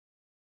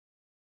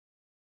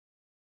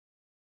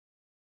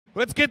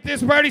Let's get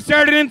this party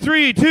started in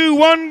 3, 2,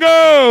 1,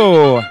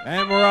 go!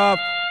 And we're off.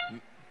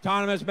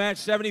 Autonomous match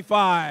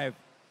 75.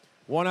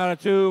 1 out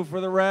of 2 for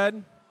the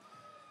red.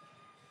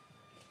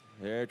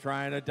 They're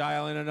trying to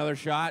dial in another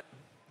shot.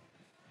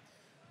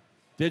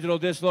 Digital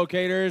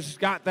Dislocators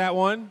got that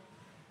one.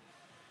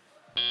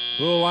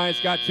 Blue Alliance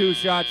got 2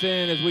 shots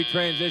in as we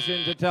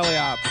transition to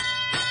teleop.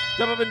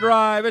 Step up and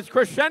drive. It's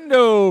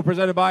Crescendo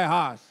presented by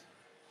Haas.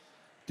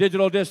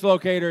 Digital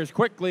Dislocators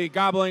quickly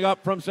gobbling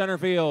up from center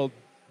field.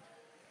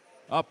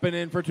 Up and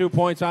in for 2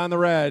 points on the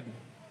red.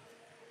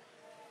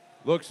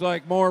 Looks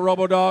like more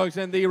Robodogs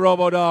and the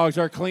Robodogs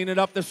are cleaning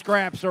up the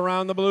scraps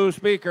around the blue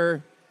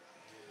speaker.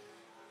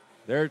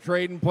 They're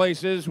trading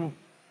places,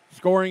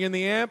 scoring in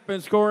the amp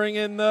and scoring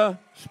in the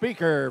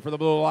speaker for the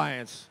Blue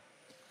Alliance.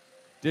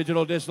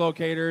 Digital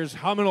Dislocators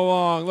humming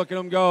along, look at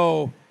them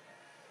go.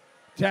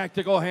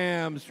 Tactical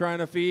Hams trying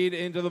to feed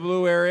into the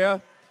blue area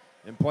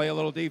and play a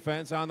little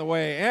defense on the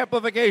way.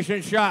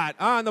 Amplification shot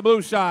on the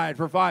blue side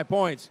for 5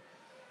 points.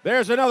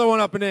 There's another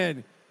one up and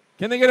in.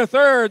 Can they get a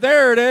third?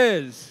 There it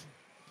is.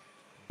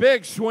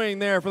 Big swing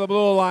there for the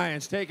Blue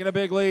Alliance, taking a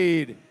big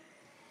lead.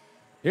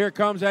 Here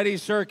comes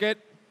Eddie's circuit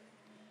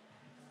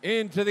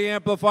into the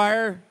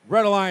amplifier.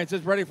 Red Alliance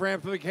is ready for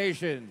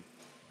amplification.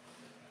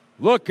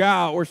 Look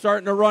out, we're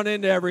starting to run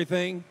into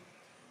everything.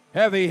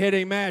 Heavy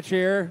hitting match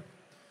here.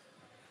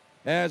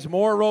 As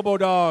more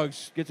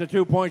Robodogs gets a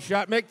 2-point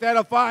shot. Make that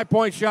a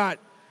 5-point shot.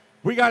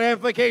 We got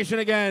amplification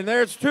again.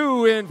 There's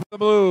 2 in for the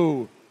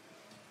blue.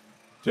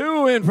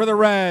 2 in for the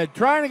red.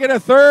 Trying to get a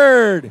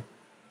third.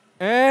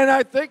 And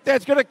I think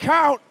that's going to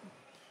count.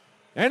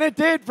 And it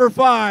did for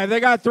 5. They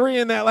got 3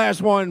 in that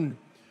last one.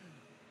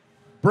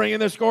 Bringing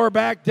the score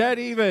back dead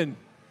even.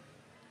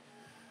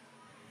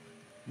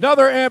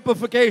 Another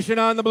amplification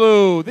on the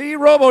blue. The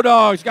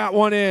Robodogs got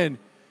 1 in.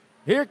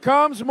 Here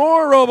comes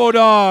more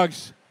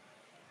Robodogs.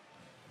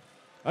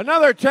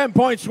 Another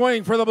 10-point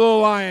swing for the Blue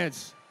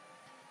Alliance.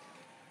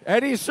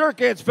 Eddie's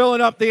circuits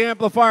filling up the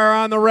amplifier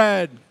on the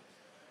red.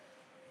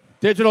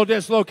 Digital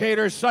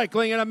Dislocators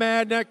cycling at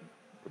a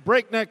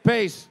breakneck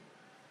pace.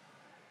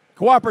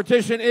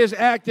 Cooperation is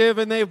active,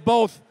 and they've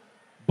both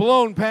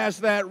blown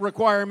past that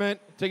requirement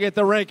to get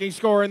the ranking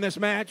score in this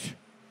match.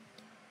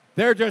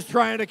 They're just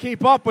trying to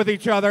keep up with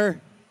each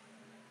other.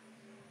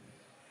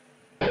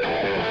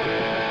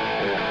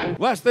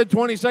 Less than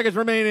 20 seconds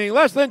remaining.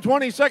 Less than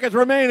 20 seconds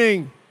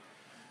remaining.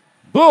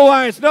 Blue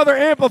Alliance, another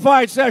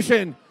amplified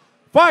session.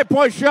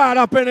 5-point shot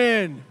up and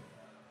in.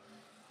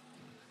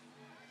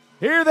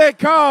 Here they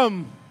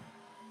come.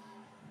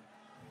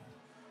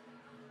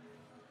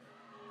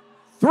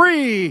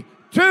 3,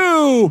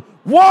 2,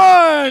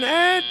 1,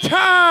 and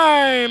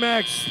time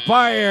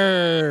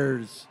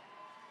expires.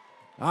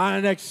 On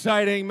an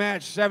exciting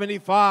match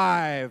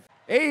 75,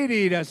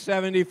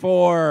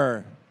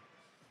 80-74.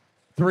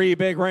 3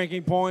 big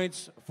ranking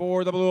points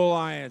for the Blue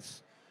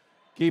Alliance.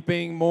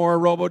 Keeping more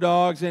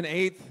Robodogs in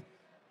 8th,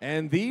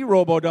 and the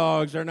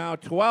Robodogs are now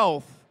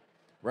 12th.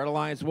 Red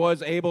Alliance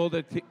was able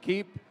to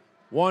keep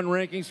 1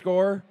 ranking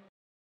score.